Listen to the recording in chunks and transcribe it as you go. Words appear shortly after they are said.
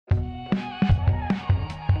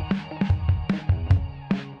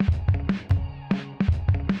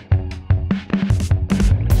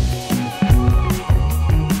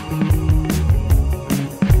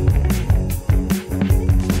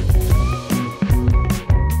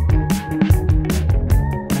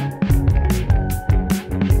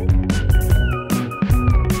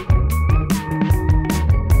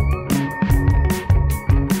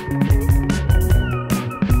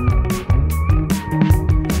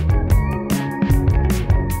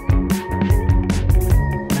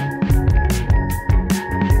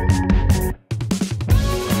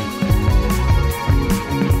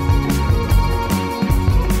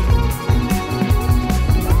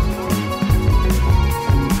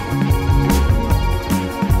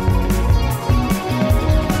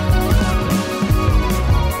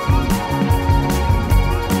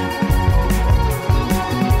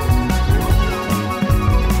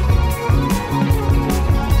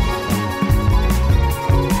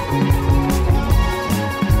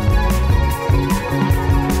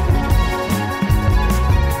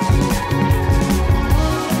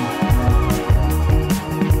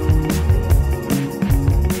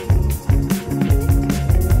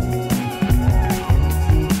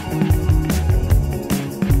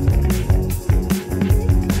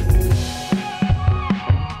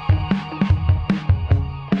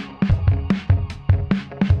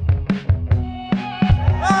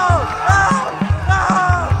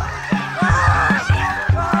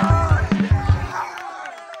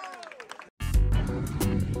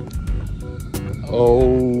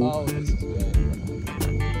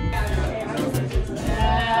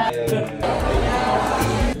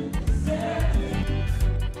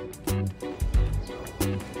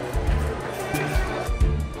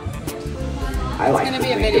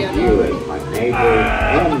be a video. You as my neighbor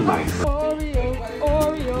and my Oreo,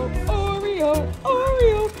 Oreo, Oreo,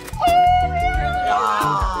 Oreo, Oreo.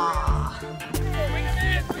 Bring him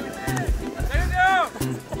in. Let him down.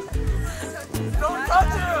 Don't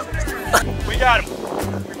touch him. We got him.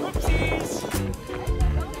 Whoopsies.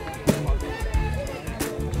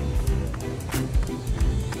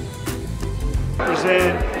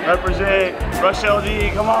 Represent, Rush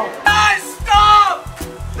LD, come on. I stop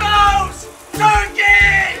those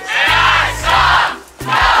turkeys! And I stop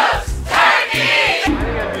those turkeys!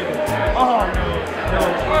 Oh,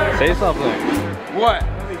 no. Say something. What?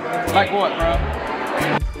 Like what, bro?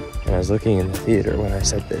 And I was looking in the theater when I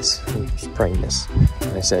said this, I was praying this,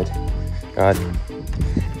 and I said, God,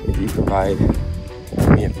 if you provide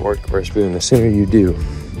me a fork or a spoon, the sooner you do.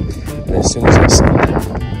 And as soon as I said that,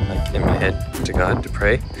 like in my head to God to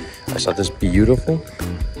pray, I saw this beautiful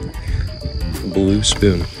blue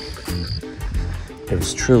spoon. It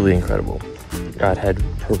was truly incredible. God had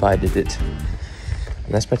provided it.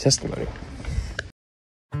 And that's my testimony.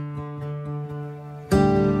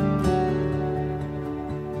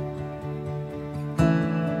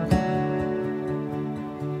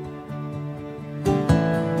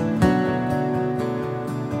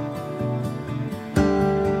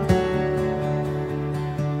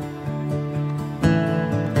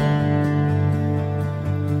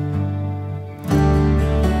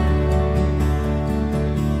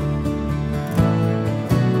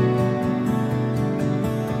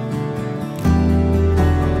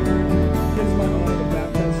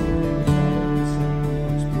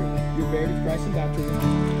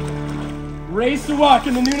 Raise to walk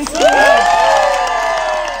in the newness of life.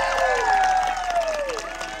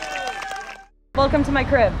 Welcome to my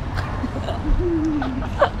crib.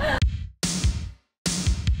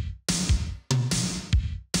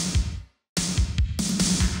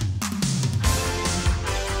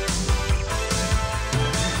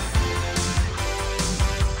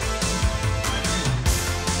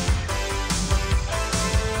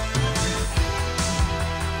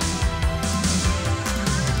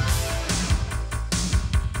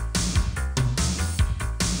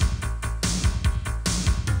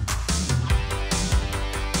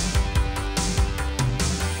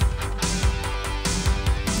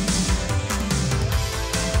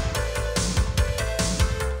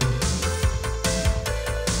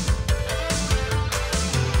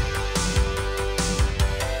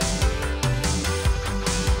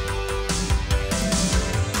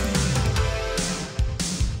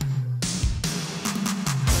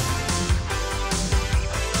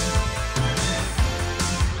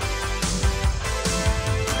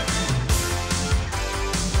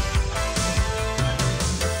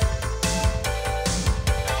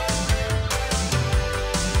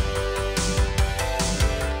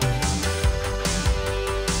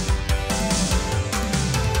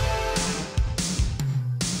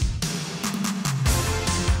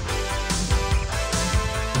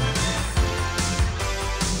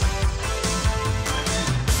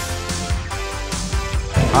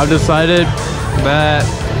 I've decided that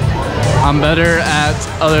I'm better at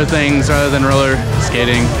other things rather than roller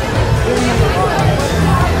skating.